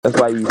That's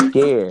why you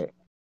scared.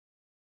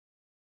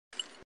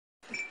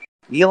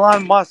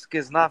 Elon Musk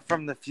is not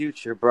from the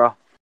future, bro.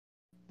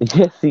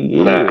 Yes,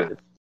 he is.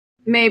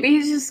 Maybe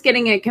he's just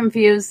getting it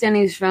confused and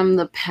he's from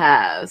the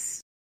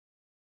past.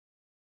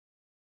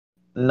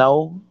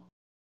 No, I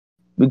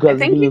because if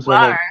think he you was from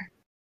are.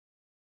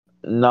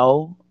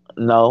 no.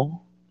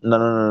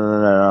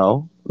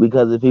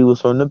 Because if he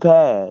was from the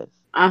past,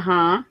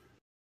 Uh-huh.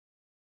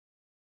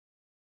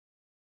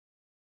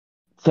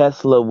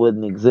 Tesla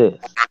wouldn't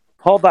exist.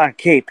 Hold on,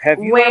 Cape. Have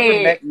you ever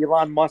Wait. met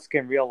Elon Musk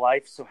in real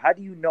life? So how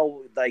do you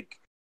know, like,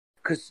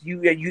 because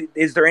you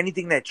is there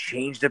anything that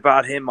changed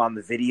about him on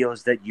the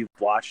videos that you've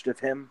watched of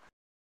him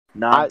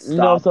You know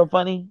nonstop? what's so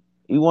funny?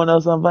 You want to know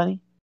something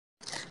funny?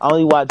 I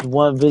only watched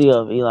one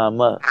video of Elon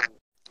Musk,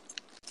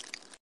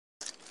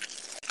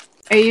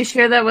 Are you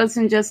sure that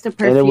wasn't just a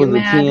and it was perfume a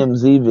ad?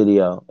 TMZ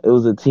video. It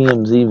was a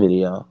TMZ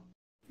video.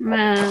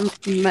 Man,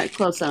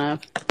 close enough.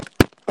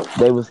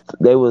 They was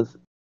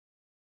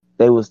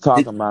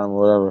talking about him or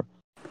whatever.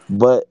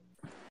 But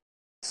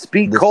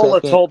Speed the Cola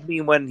second, told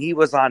me when he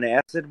was on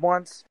acid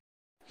once,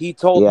 he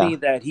told yeah, me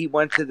that he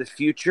went to the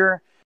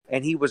future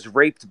and he was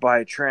raped by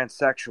a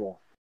transsexual.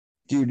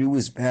 Dude, it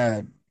was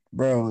bad.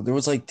 Bro, there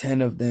was like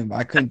 10 of them.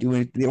 I couldn't do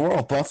anything. They were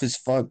all buff as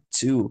fuck,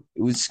 too.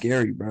 It was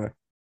scary, bro.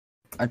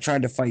 I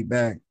tried to fight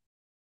back.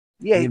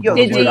 Yeah, Did yo,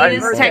 you dude, I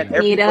use heard that Technido?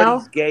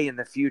 everybody's gay in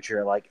the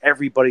future. Like,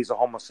 everybody's a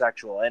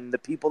homosexual. And the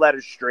people that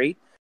are straight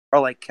are,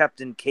 like,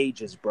 kept in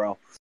cages, bro.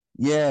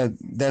 Yeah,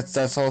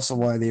 that's also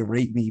why they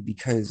raped me,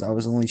 because I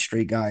was the only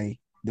straight guy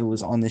that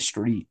was on the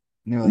street.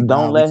 And they're like,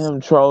 don't nah, let him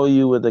troll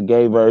you with the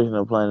gay version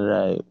of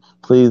Planet Apes.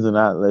 Please do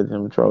not let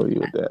him troll you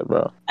with that,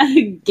 bro.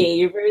 A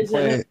gay version.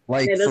 But,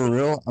 like, It for doesn't-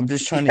 real, I'm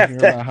just trying to hear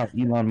about how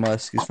Elon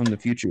Musk is from the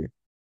future.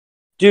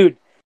 Dude,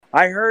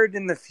 I heard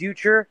in the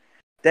future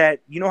that,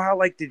 you know how,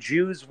 like, the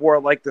Jews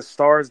wore, like, the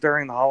stars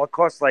during the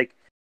Holocaust? Like,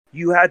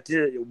 you had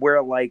to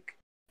wear, like,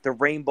 the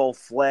rainbow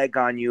flag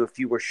on you if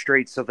you were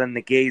straight, so then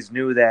the gays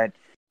knew that,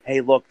 hey,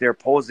 look, they're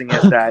posing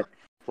as that.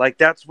 Like,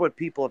 that's what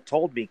people have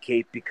told me,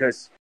 Kate,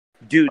 because,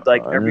 dude,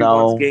 like,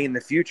 everyone's No. gay in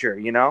the future,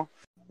 you know?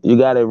 You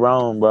got it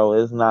wrong, bro.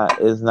 It's not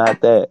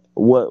that.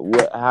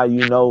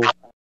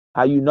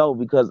 How you know,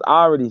 because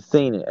I already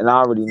seen it and I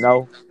already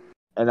know,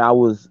 and I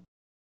was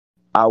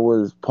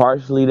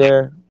partially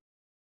there,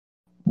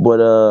 but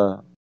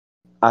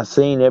I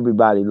seen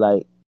everybody,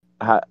 like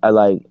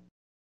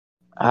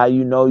how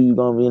you know you're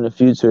gonna be in the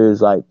future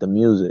is like the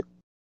music,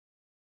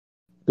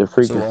 the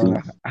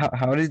frequencies. So,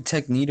 how did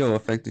Technido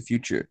affect the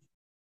future?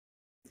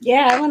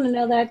 Yeah, I want to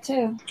know that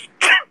too.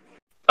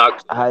 How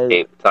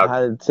did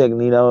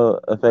Technito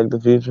affect the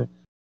future?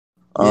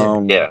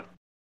 Yeah.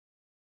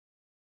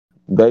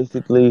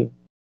 Basically,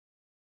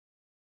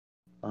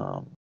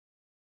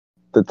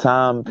 the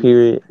time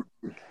period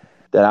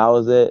that I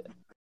was at,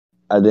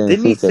 I didn't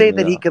Didn't he see say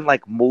that Technito. he can,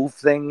 like, move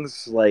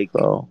things, like,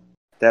 So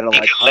that are,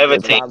 like,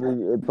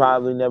 it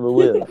probably never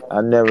will.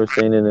 I've never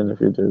seen it in the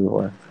future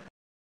before.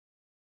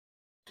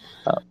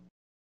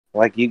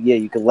 like, you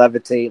can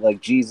levitate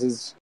like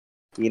Jesus.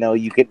 You know,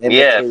 you can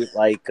imitate,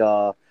 like,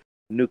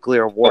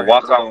 nuclear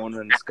warheads going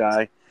in the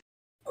sky.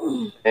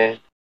 Yeah.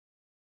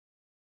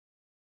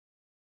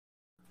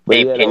 But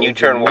Hey, yeah, can you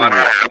turn water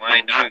into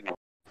wine?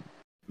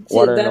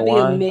 Water Dude, that'd into be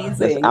wine? amazing.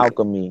 That's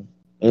alchemy.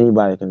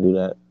 Anybody can do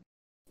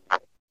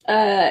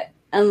that.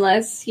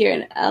 Unless you're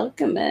an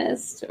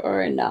alchemist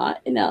or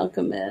not an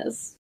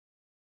alchemist.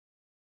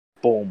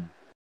 Boom.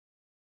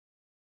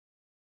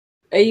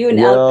 Are you an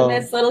Well-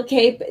 alchemist, Little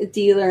Cape?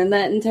 Do you learn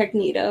that in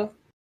Technido?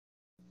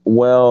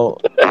 Well,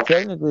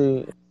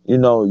 technically, you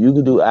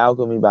can do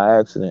alchemy by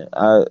accident.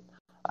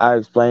 I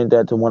explained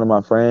that to one of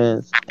my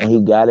friends, and he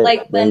got it.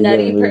 Like the but he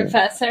Nutty didn't really-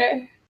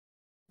 Professor?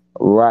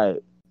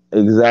 Right.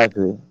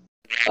 Exactly.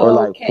 Or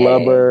like Okay.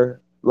 Flubber,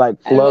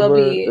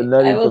 be- the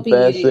Nutty I will be-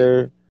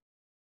 Professor.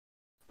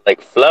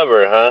 Like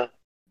Flubber, huh?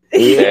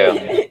 Yeah.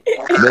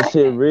 That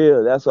shit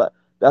real. That's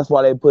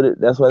why they put it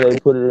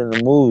in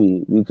the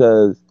movie,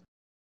 because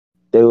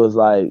they was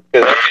like,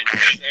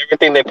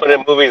 Everything they put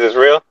in movies is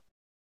real.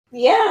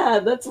 Yeah,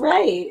 that's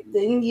right.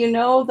 Then you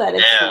know that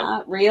it's Yeah.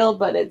 not real,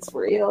 but it's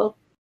real.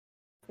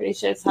 Pretty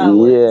sure it's how it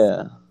works.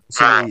 yeah.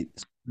 So, wait,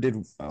 did,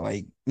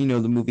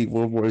 the movie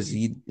World War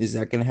Z, is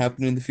that going to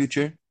happen in the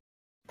future?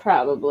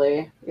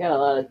 Probably. We got a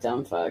lot of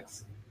dumb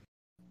fucks.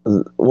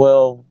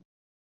 Well,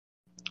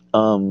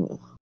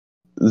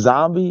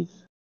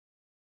 zombies,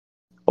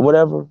 or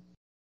whatever.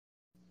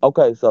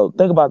 Okay, so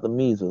think about the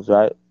measles,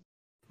 right?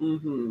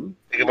 Mm-hmm.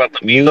 Think about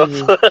the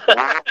measles.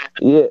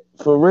 Yeah,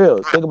 for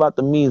real. Think about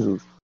the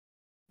measles.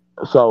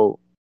 So,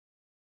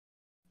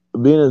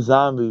 being a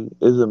zombie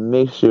is a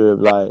mixture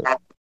of like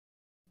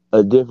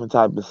a different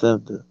type of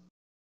symptom.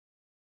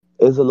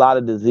 It's a lot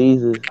of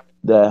diseases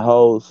that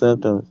hold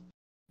symptoms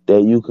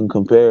that you can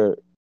compare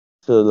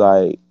to,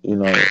 like,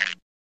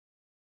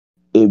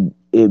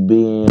 it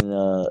being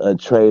a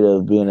trait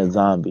of being a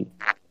zombie.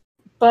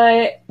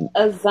 But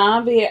a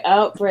zombie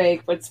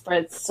outbreak would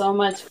spread so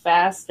much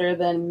faster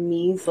than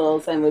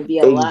measles and would be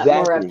a lot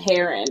more Exactly.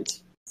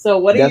 apparent. So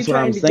what are That's you what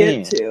trying I'm to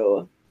saying. get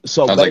to?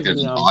 So Sounds like there's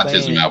basically, an I'm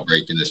autism saying,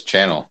 outbreak in this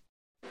channel.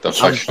 The I'm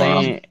fuck's going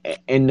on? saying,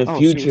 in the Oh,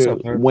 shit, what's future, up,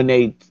 Herb? when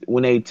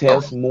they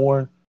test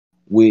more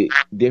with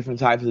different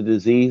types of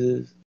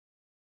diseases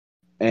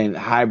and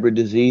hybrid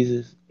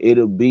diseases,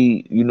 it'll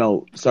be,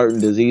 certain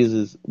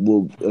diseases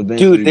will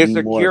eventually Dude, there's be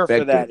a more cure for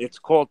effective. that. It's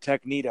called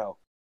Technito.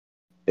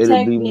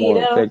 It'll be more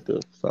Technito.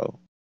 effective. So,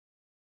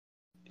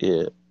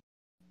 yeah.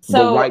 But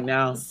So right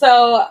now,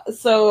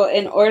 so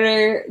in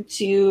order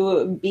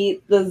to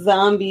beat the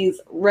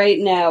zombies right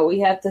now, we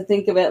have to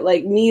think of it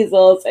like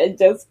measles and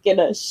just get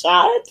a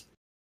shot.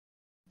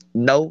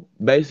 no,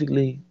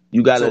 basically,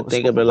 you got to So-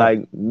 think so- of it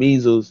like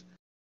measles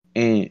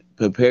and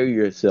prepare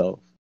yourself.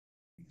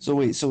 So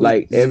wait,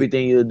 Like is it-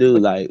 everything you do,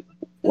 like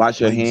wash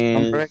your like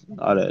hands, Zombrex?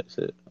 all that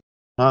shit.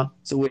 Huh?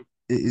 So wait,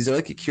 is there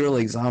like a cure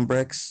like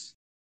Zombrex?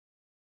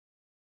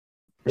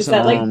 Or Is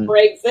that like Um,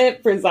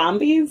 Brexit for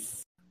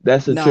zombies?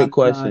 That's a Nah, trick nah,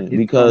 question it's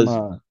because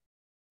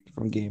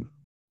from game.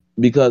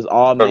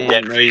 all From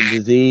man-made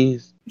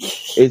disease,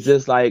 it's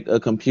just like a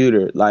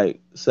computer. Like,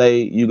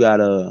 say you got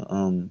a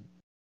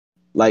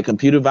like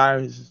computer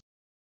viruses,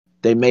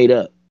 they made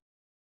up.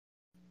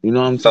 You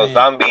know what I'm So saying?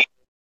 zombie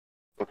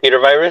computer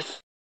virus.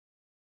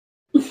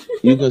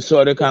 You could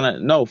sort of kind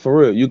of no, for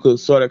real. You could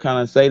sort of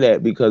kind of say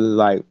that because it's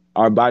like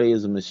our body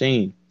is a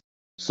machine,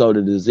 so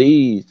the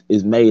disease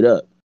is made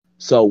up.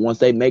 So once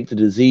they make the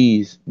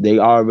disease, they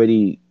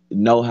already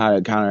know how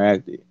to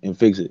counteract it and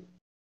fix it,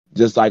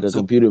 just like a So-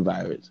 computer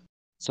virus.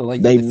 So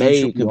like They in the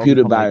future, made we all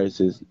computer become, like-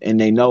 viruses and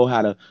they know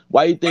how to.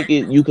 Why you think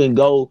you can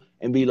go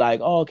and be like,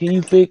 oh, can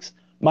you fix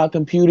my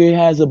computer? It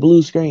has a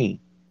blue screen.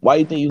 Why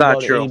you think you can Not go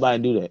to true. anybody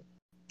and do that?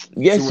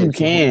 Yes, So you wait, so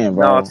can,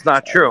 bro. No, it's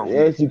not true.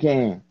 Yes, you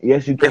can.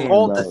 Yes, you can, If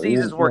all bro.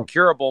 diseases were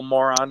curable,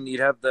 moron, you'd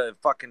have the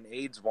fucking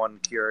AIDS one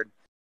cured.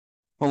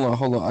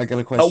 Hold on. I got a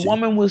A question.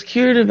 woman was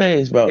cured of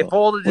AIDS, bro. If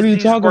all the What are you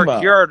diseases talking were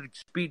about? cured,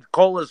 Speed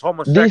Cola's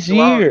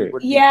homosexuality year.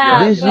 would be Yeah,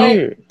 cured. This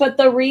year. but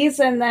the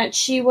reason that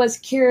she was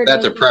cured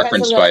That's was a because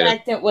preference, of the Spider.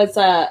 fact it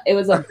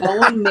was a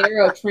bone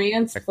marrow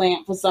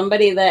transplant for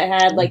somebody that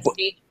had like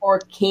stage 4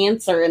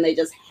 cancer, and they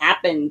just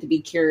happened to be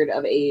cured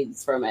of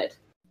AIDS from it.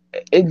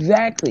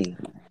 Exactly.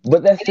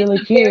 But that's still a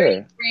It's a very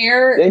cure.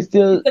 rare. They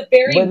still, It's a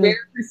very but rare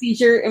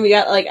procedure, and we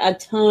got like a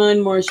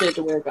ton more shit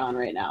to work on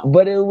right now.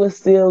 but it was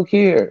still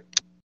cured.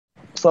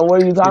 So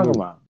what are you talking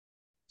about?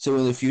 So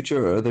in the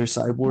future, are there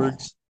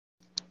cyborgs?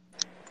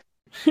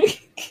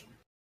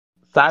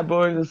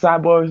 Cyborgs are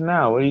cyborgs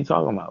now. What are you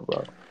talking about,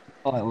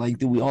 bro? Like,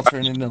 do we all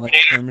turn into like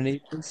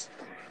Terminators?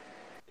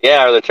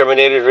 Yeah, are the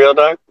Terminators real,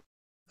 dog?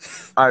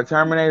 Are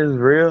Terminators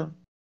real?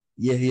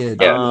 Yeah. Yeah.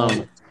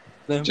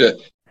 Them? Just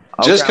Okay,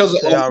 because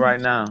I'm gonna tell y'all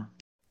right now.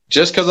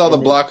 just because all the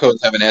block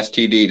hosts have an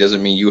STD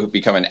doesn't mean you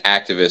become an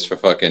activist for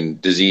fucking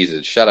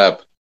diseases. Shut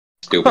up,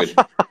 stupid.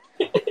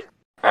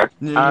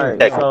 No, All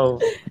right, so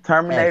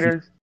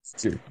Terminators,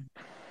 True.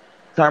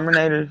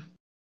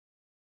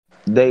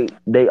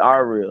 they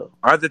are real.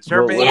 Are the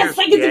Well, Terminators Yes,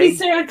 I get to be gay?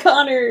 Sarah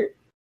Connor.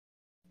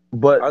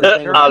 But Are the the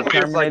thing about Terminators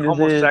like Terminators is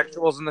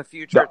homosexuals in the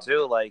future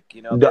too? Like,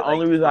 you know, the they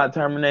only like reason why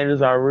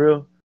Terminators are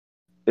real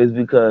is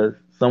because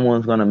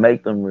someone's gonna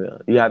make them real.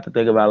 You have to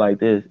think about it like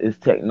this: it's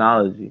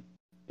technology.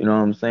 You know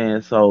what I'm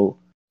saying? So,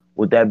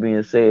 with that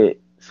being said,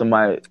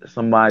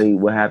 somebody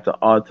would have to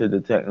alter the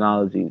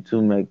technology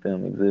to make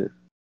them exist,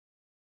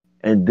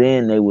 and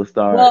then they would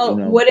start, Well,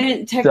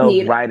 wouldn't Technito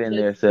self-righting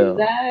just do themselves.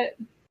 that?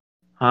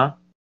 Huh?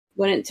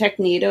 Wouldn't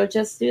Technito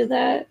just do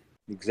that?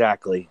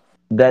 exactly.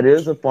 That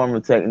is a form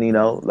of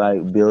technito,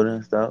 like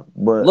building stuff.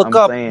 But Look I'm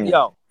up, saying,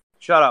 yo,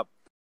 shut up.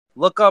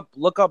 Look up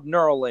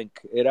Neuralink.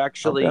 It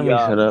actually don't tell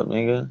me shut up,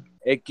 nigga.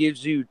 it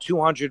gives you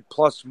 200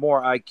 plus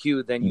more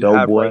IQ than you Dope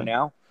have boy. right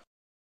now.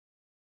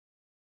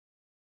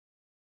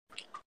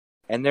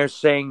 And they're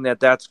saying that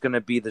that's going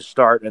to be the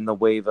start and the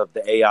wave of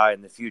the AI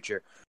in the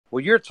future.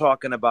 What you're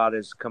talking about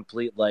is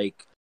complete,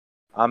 like,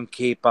 I'm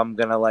going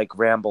to, like,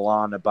 ramble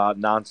on about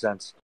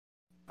nonsense.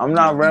 I'm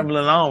not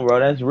rambling on, bro.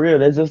 That's real.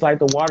 That's just like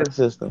the water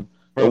system.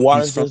 The Bro,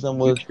 water he's from system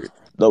the was future.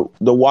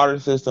 the water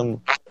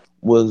system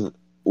was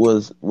Keep, you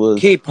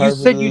said you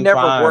perfectly never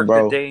fine, worked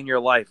bro. a day in your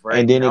life, right?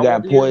 And then it How got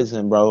old are you?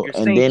 poisoned, bro. You're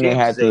And St. then they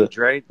had James's to age,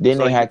 right? then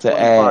So they had you're to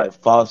 25. add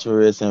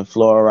phosphorus and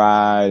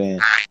fluoride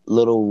and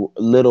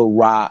little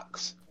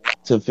rocks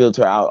to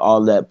filter out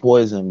all that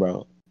poison,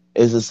 bro.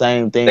 It's the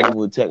same thing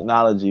with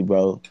technology,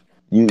 bro.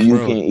 You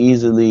Bro. can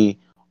easily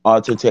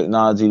alter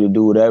technology to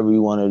do whatever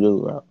you want to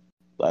do, bro.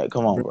 Like,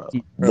 come on, bro.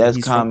 That's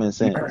he's from common the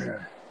sense.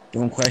 future.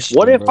 Don't question.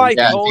 What if bro. I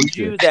Yeah, told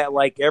future. you that,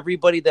 like,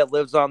 everybody that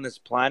lives on this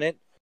planet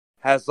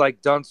has,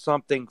 like, done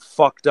something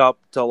fucked up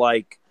to,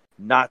 like,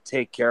 not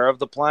take care of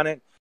the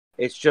planet?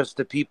 It's just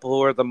the people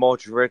who are the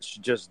most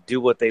rich just do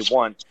what they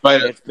want.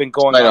 Spider, It's been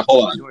going Spider, on.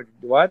 hold on. 200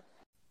 What?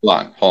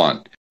 hold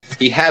on.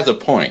 He has a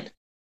point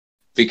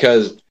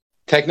because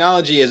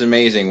technology is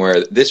amazing.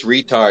 Where this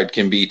retard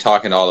can be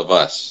talking to all of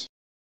us,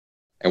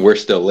 and we're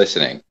still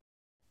listening.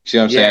 See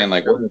what I'm Yeah. saying?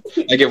 Like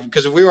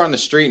because if we were on the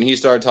street and he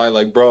started talking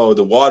like, bro,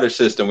 the water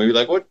system, we'd be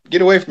like, what?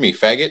 Get away from me,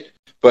 faggot.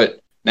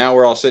 But now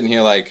we're all sitting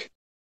here like,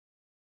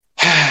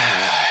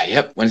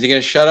 yep, when's he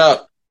going to shut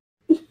up?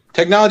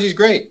 Technology's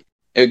great.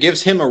 It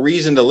gives him a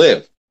reason to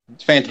live.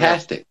 It's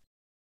fantastic.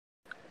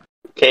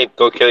 Cape,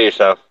 go kill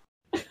yourself.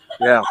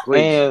 Yeah, please.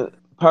 And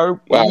Perp,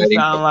 Wow, I you didn't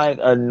sound know. like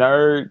a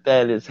nerd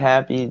that is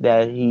happy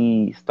that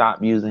he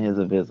stopped using his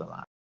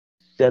Invisalign.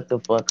 Shut the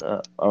fuck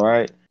up, all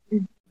right?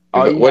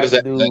 All you What had is to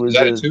that? do was Is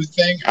that a just tooth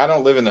thing? I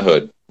don't live in the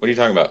hood. What are you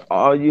talking about?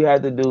 all you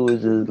had to do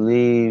was just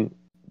leave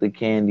the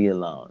candy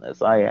alone.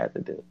 That's all you had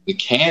to do. The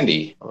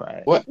candy. All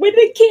right. What? When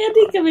did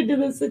Candy come into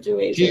this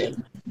situation?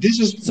 Dude, this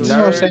is what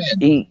I'm saying.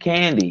 Nerds eat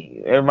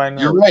candy. Everybody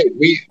knows. You're right.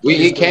 We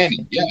eat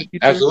candy. Yeah,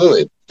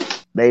 absolutely.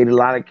 They eat a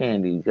lot of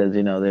candy because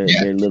they're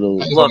Yeah.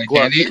 little I Look, enjoy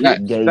candy.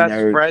 gay best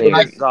nerd friend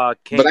kids. is But I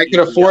Katie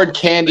could afford Yellow.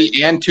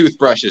 candy and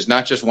toothbrushes,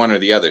 not just one or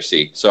the other.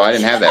 See, so I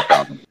didn't have that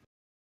problem.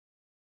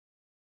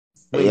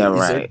 Wait, Yeah,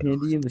 is there right.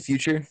 candy in the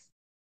future?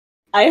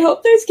 I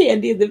hope there's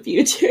candy in the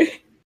future.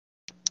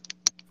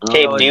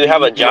 Cape, So do is you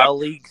have the a job? EPL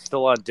League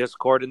still on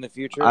Discord in the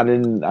future? I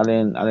didn't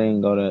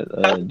go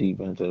that deep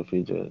into the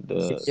future.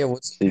 Yeah,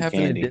 what's see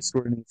happening candy. in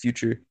Discord in the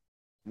future?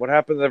 What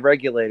happened to the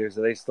regulators?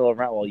 Are they still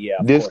around? Well, yeah.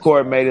 Of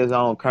Discord course made its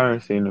own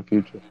currency in the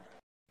future.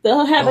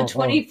 They'll have Oh, a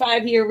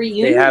 25-year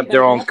reunion. they have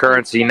their on own that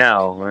currency podcast.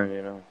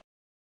 now.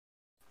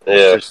 Yeah.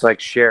 It's just like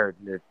shared.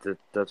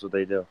 That's what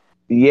they do.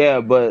 Yeah,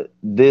 but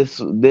this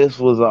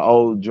was an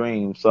old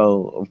dream,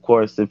 so of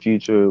course the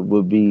future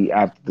would be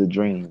after the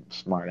dream.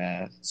 Smart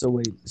ass. So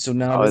wait, so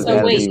now Oh, that So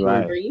that'd wait, be you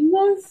right. dream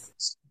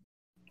this?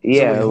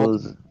 Yeah, wait, it hold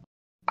was.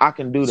 I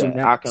can do so that.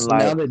 now, I can so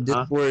now like. that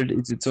Discord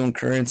is its own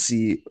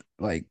currency,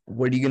 like,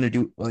 what are you gonna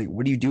do? Like,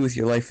 what do you do with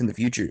your life in the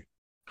future?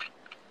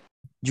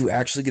 Do you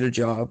actually get a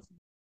job?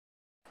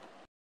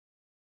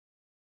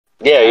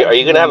 Yeah, are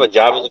you gonna have a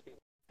job? in the-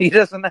 He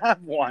doesn't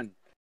have one.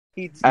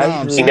 He's No, I'm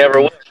Actually, He saying never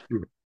in will. the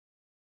future.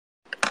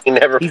 He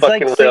never he's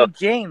like fucking will. St.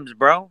 James,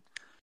 bro.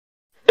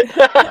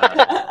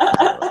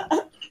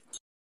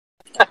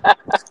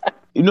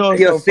 you know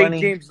what's Yo, so St.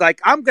 funny? James like,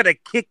 I'm gonna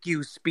kick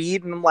you,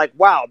 Speed, and I'm like,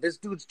 wow, this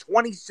dude's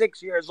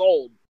 26 years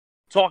old,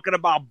 talking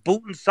about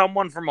booting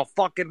someone from a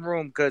fucking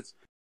room because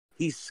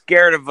he's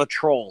scared of a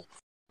troll.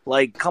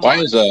 Like, come Why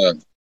on.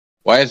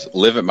 is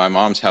live at my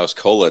mom's house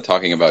Cola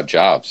talking about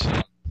jobs?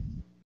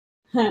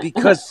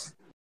 Because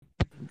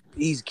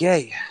he's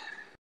gay.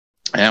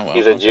 Yeah, well,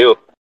 He's a Jew.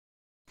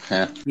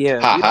 yeah. Yeah,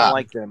 Ha we ha. don't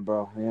like them,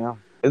 bro. Yeah.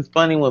 It's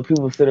funny when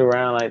people sit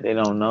around like they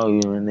don't know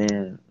you and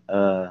then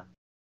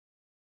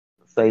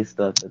say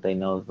stuff that they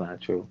know is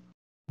not true.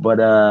 But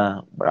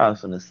what I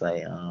was gonna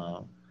say,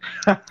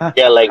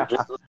 Yeah, like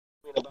just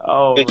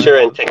oh future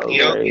man, and so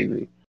technology.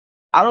 crazy.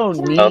 I don't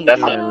Oh, need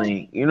that's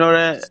Neuralink. You know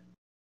that?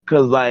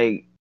 Cause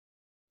like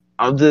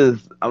I'm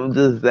just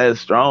that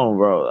strong,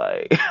 bro.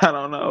 Like I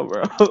don't know,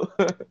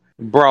 bro.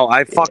 Bro,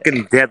 I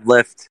fucking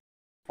deadlift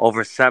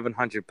over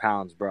 700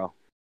 pounds, bro.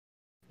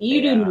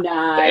 You do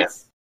not.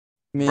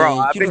 Man, Bro,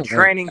 I've you been don't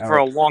training work for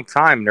a out. long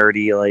time,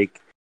 nerdy.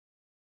 Like,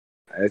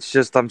 it's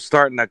just I'm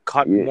starting to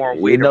cut more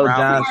you weight know around.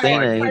 John me, so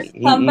Cena, I For just-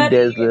 he somebody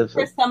deadlifts who's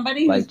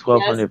like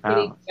 1,200 just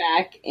getting pounds.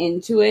 back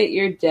into it,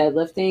 you're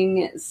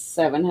deadlifting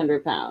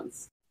 700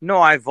 pounds. No,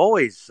 I've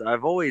always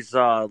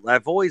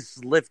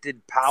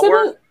lifted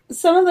power.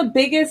 Some of the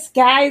biggest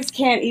guys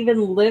can't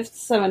even lift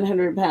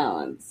 700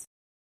 pounds.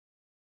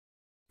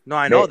 No,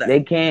 I know They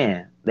that.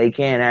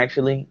 can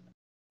actually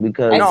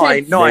because No,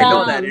 I said know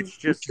some. that. It's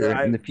just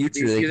In the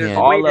future, they there's can.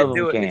 a way All to of them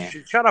do it.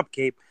 can. Shut up,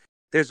 Cape.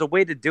 There's a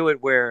way to do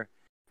it where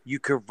you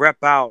could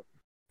rep out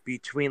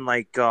between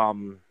like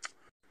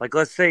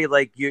let's say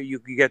like you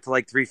get to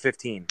like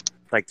 315,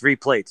 like 3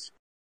 plates.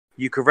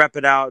 You could rep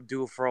it out,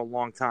 do it for a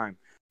long time.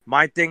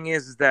 My thing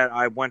is that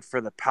I went for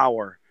the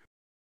power,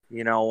 and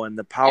the And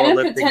a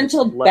powerlifting.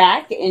 potential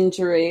back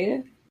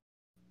injury.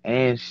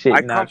 and I shitting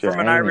come out your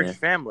from an anus. Irish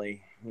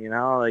family,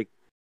 like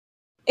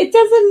It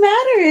doesn't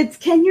matter. It's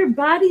can your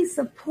body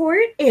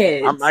support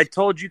it? I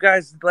told you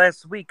guys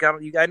last week.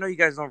 I know you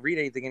guys don't read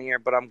anything in here,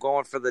 but I'm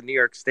going for the New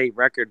York State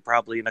record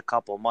probably in a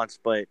couple of months.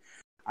 But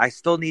I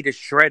still need to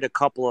shred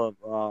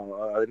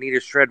I need to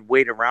shred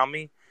weight around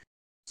me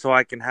so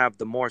I can have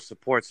the more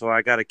support. So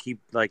I got to keep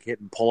like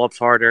hitting pull-ups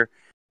harder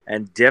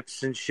and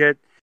dips and shit.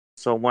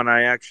 So when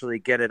I actually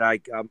get it,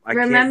 I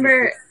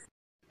Remember,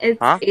 it's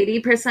Huh?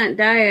 80%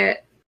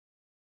 diet.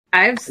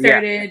 I've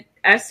started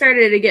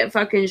to get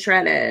fucking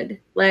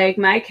shredded. Like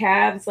my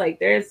calves, like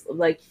there's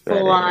like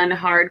full on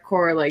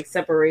hardcore like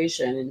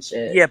separation and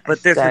shit. Yeah,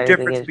 but there's a Started to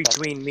difference get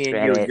between me and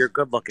shredded. you. You're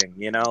good looking,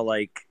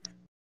 like,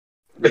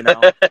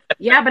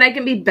 Yeah, but I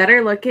can be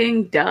better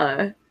looking.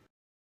 Duh.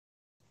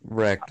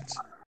 Wrecked.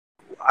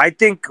 I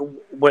think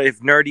if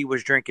Nerdy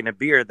was drinking a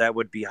beer, that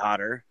would be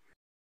hotter,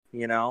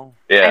 Yeah.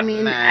 I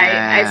mean,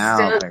 I don't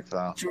still think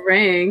so.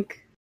 drink.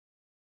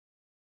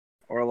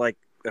 or like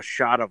a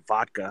shot of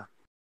vodka.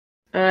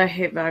 I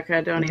hate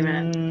vodka. Don't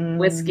even.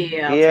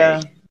 Whiskey, I'll Yeah,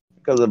 take.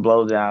 because a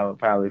blowjob would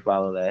probably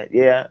follow that.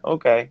 Yeah,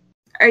 okay.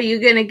 Are you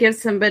gonna give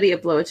somebody a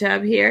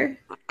blowjob here?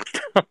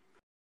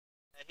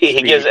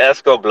 He gives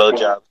Esco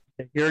blowjob.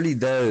 He already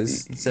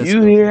does. It says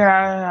You so. hear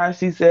how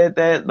she said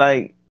that,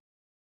 like,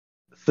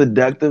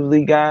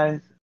 seductively, guys?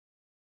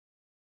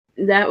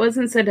 That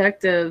wasn't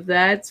seductive.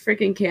 That's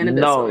freaking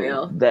cannabis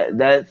oil.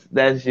 That's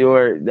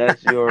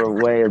your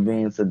way of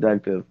being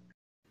seductive.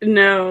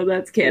 No,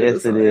 that's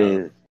cannabis Yes, it oil.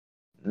 is.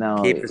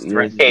 No, Cape is yes,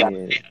 threatening.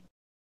 it is.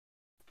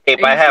 Cape,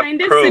 Are I you have trying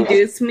to proof.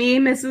 seduce me,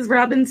 Mrs.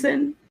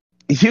 Robinson?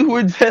 You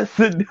were just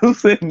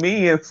seducing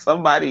me and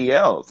somebody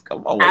else.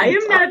 Come on, what I are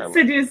you am talking not about?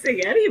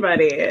 seducing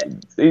anybody.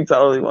 He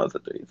totally wants a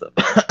threesome.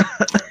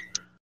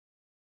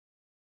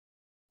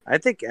 I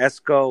think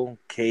Esco,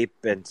 Cape,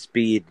 and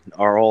Speed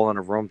are all in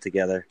a room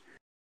together.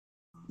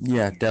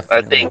 Yeah,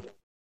 definitely.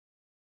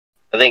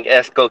 I think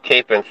Esco,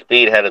 Cape, and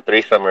Speed had a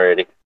threesome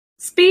already.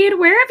 Speed,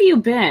 where have you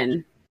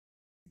been?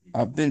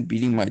 I've been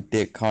beating my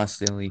dick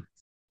constantly.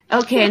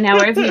 Okay, now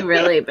where have you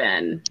really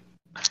been?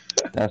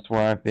 That's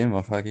where I've been,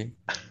 motherfucker.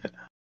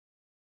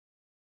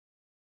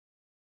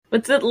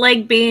 What's it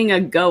like being a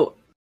goat?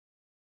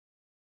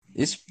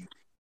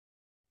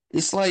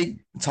 It's like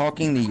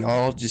talking to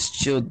y'all just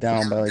chilled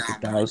down by like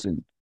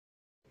 1,000.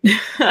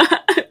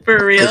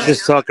 For real? It's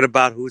just talking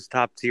about who's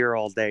top tier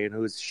all day and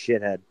who's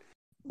shithead.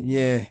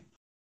 Yeah,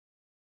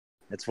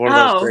 It's one of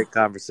those Oh. great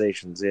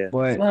conversations, yeah.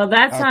 but Well,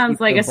 that I'll sounds keep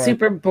like the a vibe.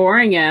 super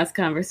boring ass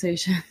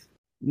conversation.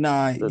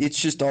 Nah,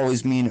 it's just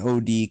always me and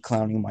OD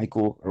clowning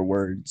Michael or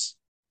words.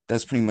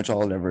 That's pretty much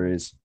all it ever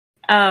is.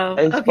 Oh,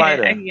 Hey, okay,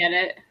 Spider. I get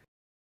it.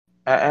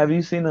 Have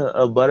you seen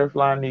a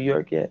butterfly in New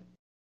York yet?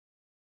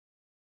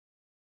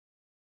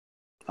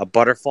 A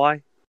butterfly?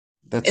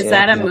 That's Is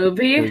that a fucking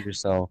movie? kill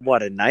yourself.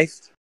 What, a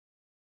knife?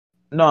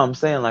 No, I'm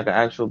saying like an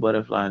actual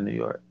butterfly in New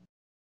York.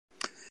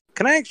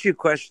 Can I ask you a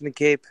question,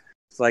 Cape?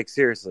 It's like,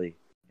 seriously.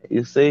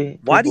 You see?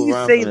 Why do People you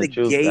run say from the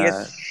truth, gayest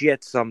guys.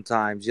 shit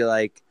sometimes? You're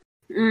like,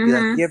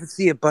 Mhm. you ever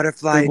see a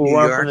butterfly People in New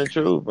run York? from the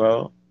truth,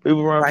 bro.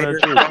 People run from the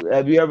Spider? truth.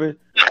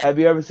 Have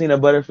you ever seen a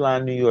butterfly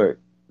in New York?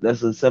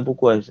 That's a simple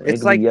question. It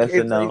It's can like, be yes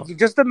or no.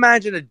 just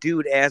imagine a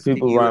dude asking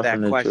People you run that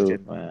from the question.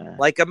 truth, man.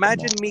 Like, Come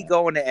imagine on, me man.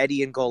 going to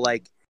Eddie and go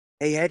like,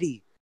 hey,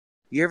 Eddie,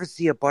 you ever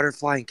see a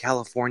butterfly in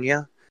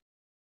California?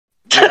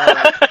 You know,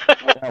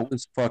 like, That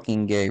was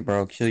fucking gay,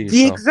 bro. Kill yeah,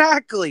 yourself.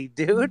 exactly,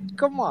 dude.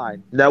 Come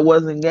on. That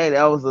wasn't gay.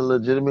 That was a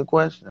legitimate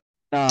question.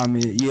 Nah, I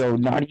mean, yo,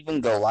 not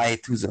even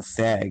Goliath, who's a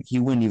fag. He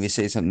wouldn't even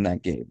say something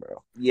that gay,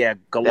 bro. Yeah, That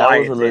was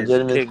Goliath a is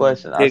legitimate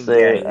question. I king gay.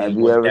 said, He have you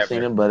would ever never.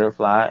 seen a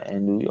butterfly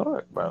in New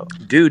York, bro?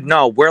 Dude,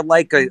 no, we're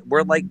like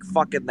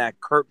fucking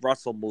that Kurt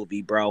Russell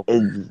movie, bro.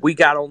 It's, We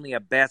got only a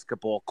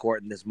basketball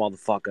court in this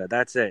motherfucker.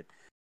 That's it.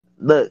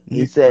 look, he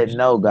Yeah, said just-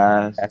 no,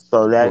 guys. That's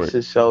So that court.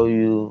 should show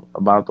you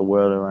about the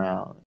world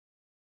around.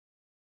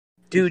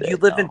 He Dude, you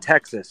said live no. in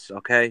Texas,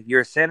 okay?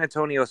 You're a San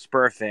Antonio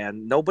Spur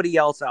fan. Nobody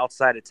else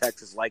outside of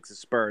Texas likes the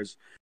Spurs.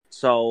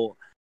 So,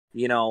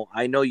 you know,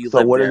 I know you So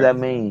live what there. does that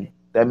mean?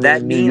 That means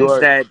That New means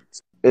York that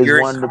is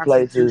you're one of the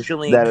places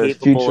constitutionally that is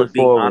incapable future of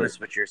being forward, honest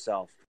with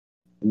yourself.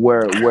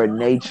 where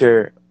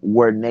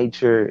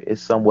nature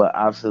is somewhat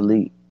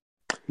obsolete.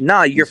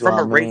 No, You you're see what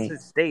from I a mean?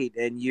 racist state,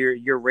 and you're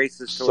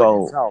racist towards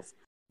So yourself.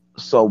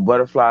 so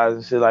butterflies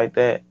and shit like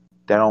that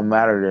don't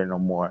matter there no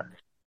more.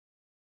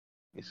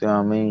 You see what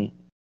I mean?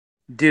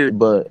 Dude,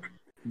 But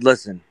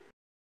listen.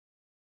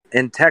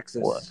 In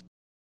Texas, what?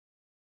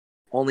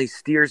 only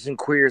steers and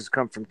queers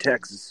come from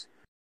Texas.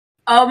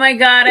 Oh my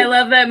god, I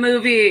love that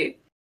movie.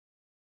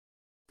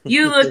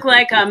 You look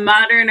like a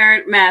modern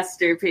art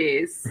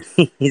masterpiece.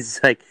 He's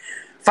like,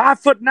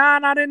 5'9".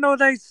 I didn't know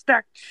they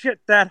stacked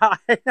shit that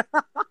high.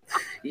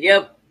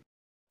 Yep,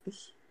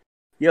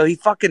 Yo, he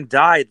fucking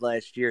died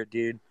last year,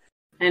 dude.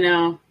 I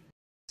know.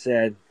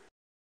 Sad.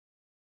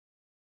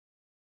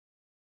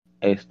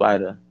 Hey,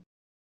 Spider,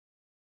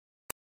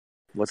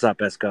 What's up,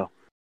 Esco?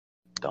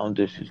 don't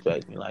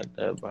disrespect me like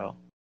that, bro.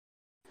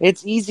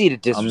 It's easy to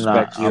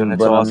disrespect you, and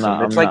it's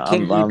awesome. It's like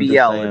King I'm just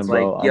BBL. saying, It's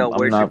bro. like, yo, I'm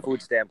where's your not.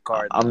 food stamp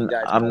card? And you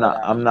guys pull it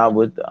out. I'm not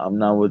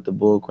with the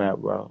bull crap,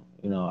 bro.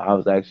 You know, I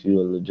was asking you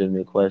a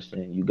legitimate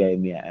question. You gave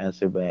me an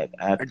answer back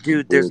after some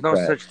Dude, there's bull no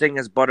crap. such thing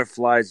as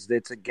butterflies.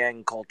 It's a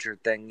gang culture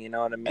thing. You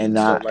know what I mean? And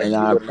So, I like, and you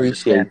I wouldn't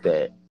appreciate understand.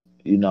 that.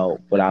 You know,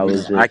 but I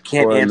was just I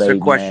can't answer correlating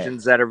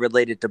questions that are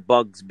related to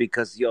bugs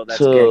because, yo, that that's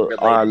gang to related.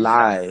 our You know?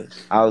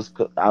 lives. I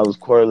was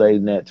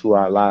correlating that to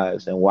our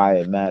lives and why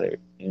it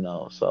mattered. You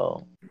know,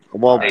 so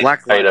Well, Hey,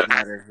 Black Spider. Lives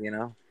Matter, you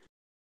know?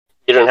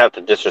 You don't have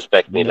to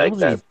disrespect me No, like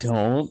that. they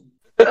don't.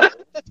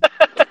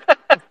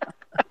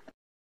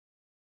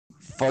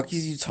 Fuck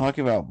is you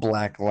talking about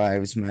Black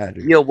Lives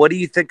Matter? Yo, what do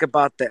you think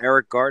about the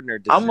Eric Gardner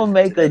decision? I'm gonna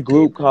make a today,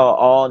 group Gabe? called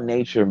All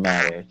Nature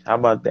Matters. How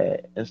about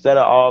that? Instead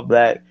of all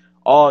black,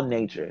 all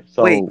nature.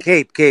 So Wait,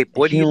 Cape,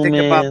 what do you think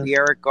about the humans,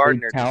 Eric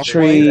Gardner Big house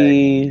decision today?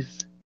 trees,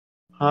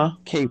 huh?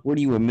 Kate, what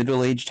are you, a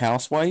middle-aged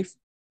housewife?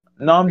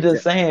 No, I'm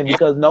just saying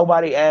because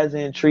nobody adds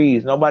in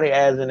trees, nobody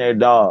adds in their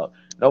dog,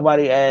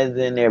 nobody adds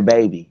in their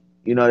baby.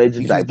 You know, they just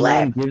be Because like no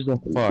one black gives a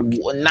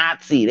fuck.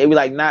 Nazi. They be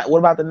like, not. What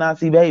about the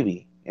Nazi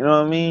baby? You know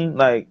what I mean?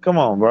 Like, come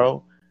on,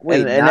 bro.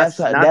 Wait, And that's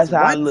how I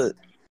what? look.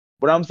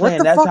 But I'm What saying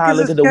the that's fuck how I is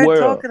look this at the guy world.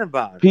 talking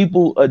about?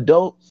 People,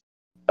 adults,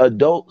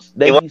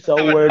 they be so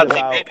worried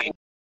about.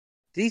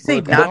 Did he say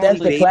Look, But Nazi that's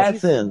the babies?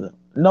 classism.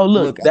 No,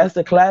 look, Look, that's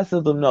the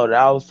classism. No, that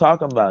I was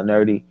talking about,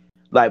 nerdy.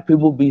 Like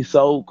people be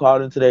so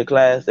caught into their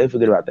class, they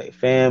forget about their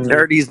family.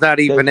 Nerdy's not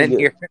They even in forget.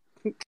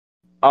 here.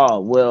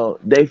 Oh well,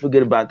 they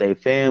forget about their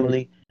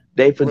family.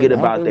 They forget Look,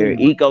 I about their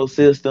really,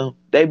 ecosystem.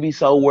 They be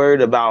so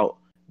worried about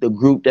the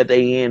group that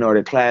they in or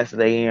the class that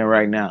they in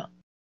right now.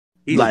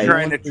 He's look, no Like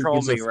trying one to really troll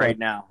gives a me right fuck.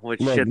 now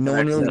with Look, shit no that I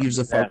one really said. gives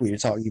a fuck what you're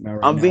talking about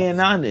right I'm now. being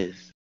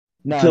honest.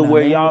 Nah, To nah,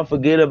 where no one. y'all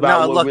forget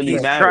about No, what look, really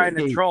he's Look, trying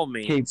matters. to Cape, troll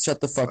me. Cape,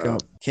 shut the fuck Uh,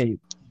 up, Cape.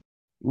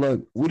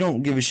 Look, we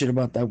don't give a shit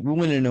about that. We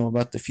want to know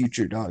about the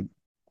future, dog.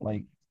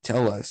 Like,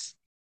 tell us.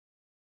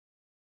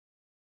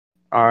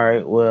 all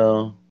right,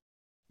 well,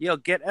 Yo,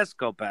 get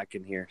Esco back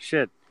in here.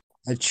 Shit.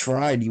 I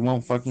tried. You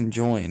won't fucking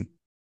join.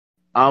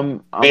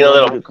 I'm Being a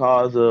gonna be little. the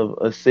cause of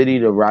a city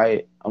to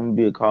riot. I'm gonna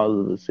be a cause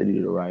of a city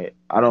to riot.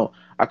 I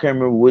can't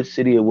remember which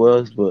city it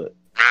was, but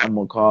I'm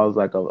gonna cause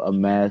like a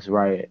mass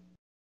riot.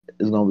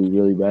 It's gonna be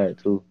really bad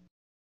too.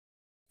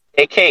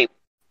 Hey, Cape,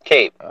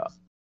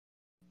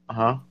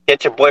 Huh?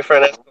 get your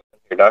boyfriend Esco in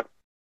here, dog.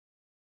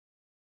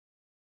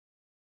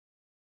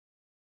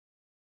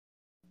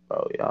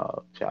 Bro,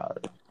 y'all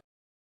childish.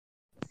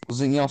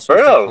 Wasn't y'all For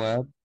supposed to real.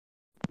 collab?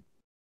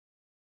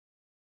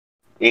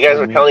 You guys Who,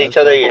 were me and telling each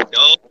other Esco? you're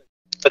dope.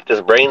 Put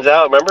his brains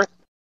out, remember?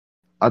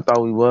 I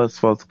thought we was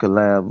supposed to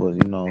collab, but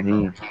you know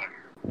he.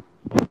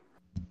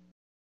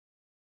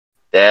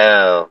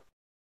 Damn.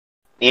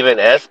 Even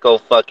Esco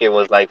fucking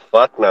was like,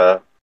 fuck nah.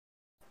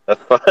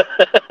 That's fine.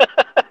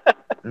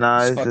 Nah,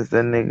 Just it's fuck. just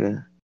that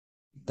nigga.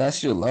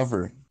 That's your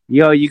lover.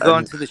 Yo, you I,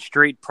 going to the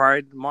Straight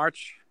Pride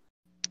March?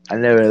 I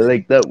never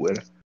linked up with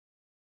her.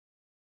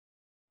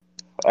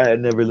 I had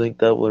never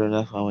linked up with her.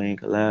 That's why we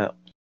ain't collab.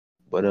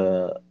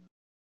 But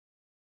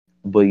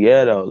but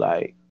yeah though,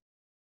 like,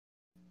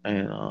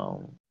 and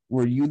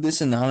Were you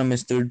this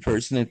anonymous third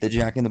person at the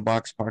Jack in the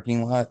Box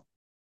parking lot?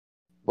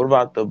 what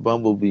about the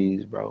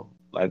bumblebees, bro?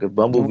 Like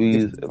No one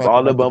gives a if fuck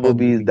all the about the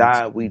bumblebees bumblebees.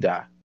 die, we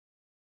die.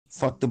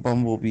 Fuck the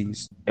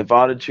bumblebees. If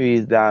all the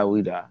trees die,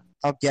 we die.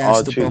 I'll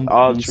gas the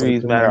All bumblebees like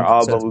trees their matter. All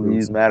ancestors.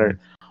 bumblebees matter.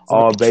 Fuck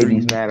All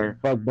babies trees. matter.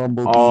 Fuck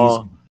bumblebees.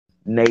 All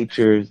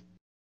natures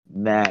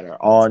matter.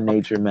 All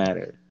nature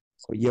matters.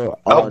 So, yo,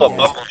 I All I'll hope a gas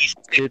nature. bumblebee's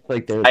shit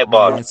like their my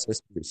eyeball.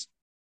 ancestors.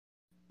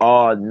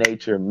 All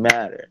nature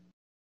matter.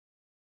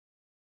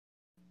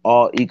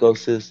 All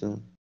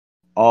ecosystems.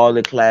 All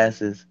the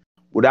classes.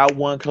 Without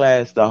one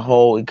class, the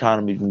whole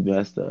economy be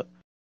messed up.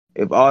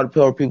 If all the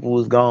poor people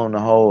was gone, the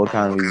whole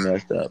economy be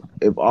messed up.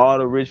 If all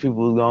the rich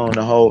people was gone,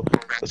 the whole.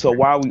 So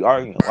why are we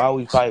arguing? Why are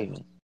we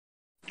fighting?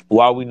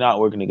 Why are we not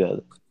working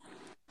together?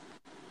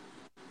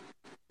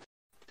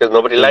 Because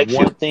nobody If likes you.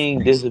 one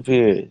thing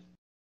disappears,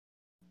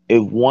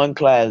 if one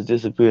class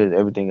disappears,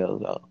 everything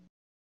else goes.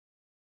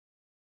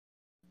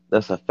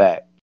 That's a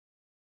fact.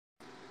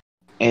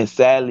 And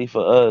sadly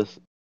for us,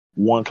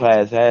 one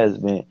class has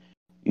been,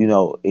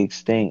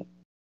 extinct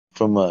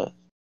from us.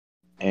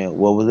 And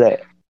what was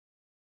that?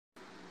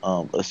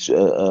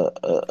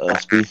 A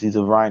species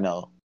of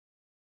rhino.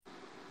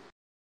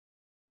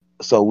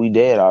 So we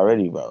dead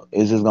already, bro.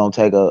 It's just gonna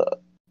take a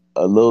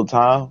little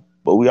time,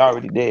 but we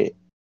already dead.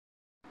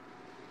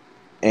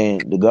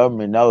 And the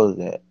government knows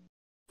that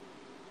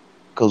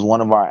because one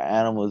of our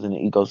animals in the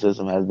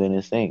ecosystem has been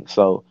extinct.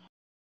 So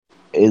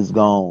it's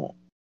gonna,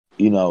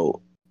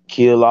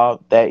 kill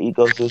off that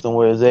ecosystem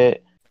where it's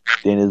at.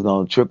 Then it's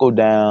gonna trickle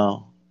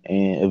down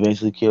and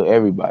eventually kill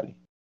everybody.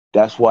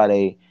 That's why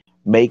they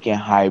making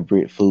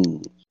hybrid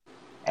foods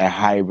and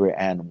hybrid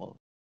animals.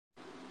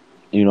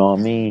 You know what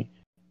I mean?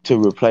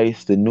 To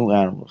replace the new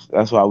animals.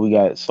 That's why we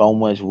got so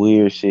much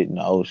weird shit in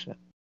the ocean.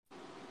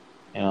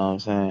 You know what I'm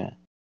saying?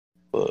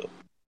 But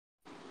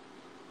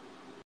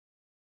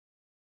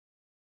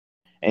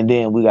and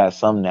then we got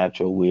some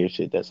natural weird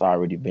shit that's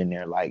already been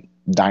there, like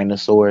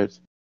dinosaurs.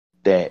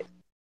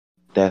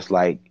 That's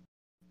like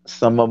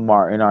some of them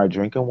are in our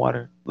drinking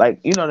water.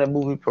 Like that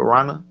movie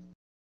Piranha.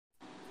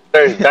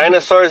 There's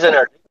dinosaurs in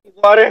our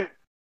drinking water.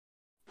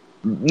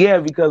 Yeah,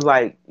 because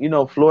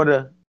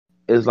Florida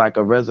is like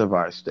a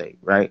reservoir state,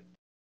 right?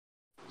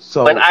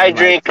 So When I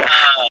drink,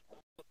 I'm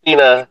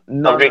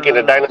no, drinking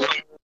a dinosaur.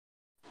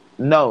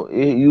 no,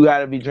 you got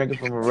to be drinking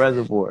from a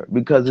reservoir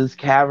because it's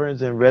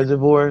caverns and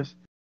reservoirs,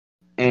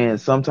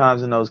 and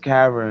sometimes in those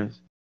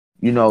caverns,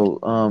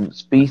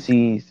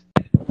 species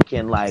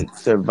can like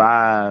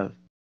survive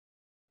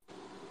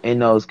in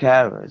those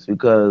caverns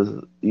because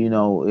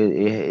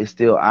it's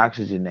still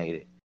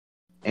oxygenated,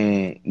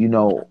 and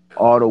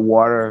all the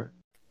water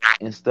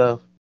and stuff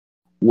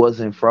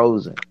wasn't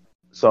frozen.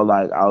 So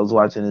like I was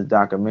watching this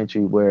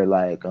documentary where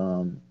like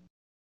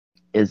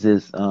is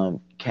this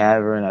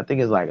cavern, I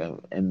think it's like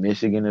in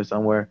Michigan or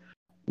somewhere,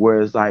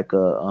 where it's like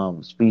a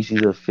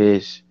species of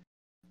fish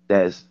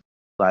that's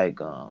like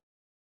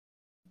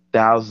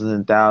thousands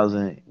and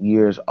thousands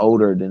years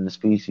older than the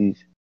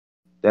species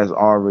that's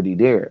already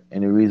there.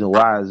 And the reason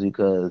why is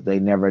because they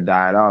never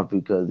died off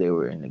because they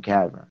were in the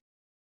cavern.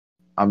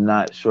 I'm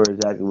not sure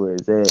exactly where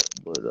it's at,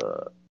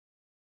 but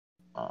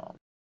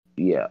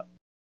yeah.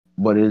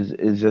 But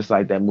it's just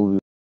like that movie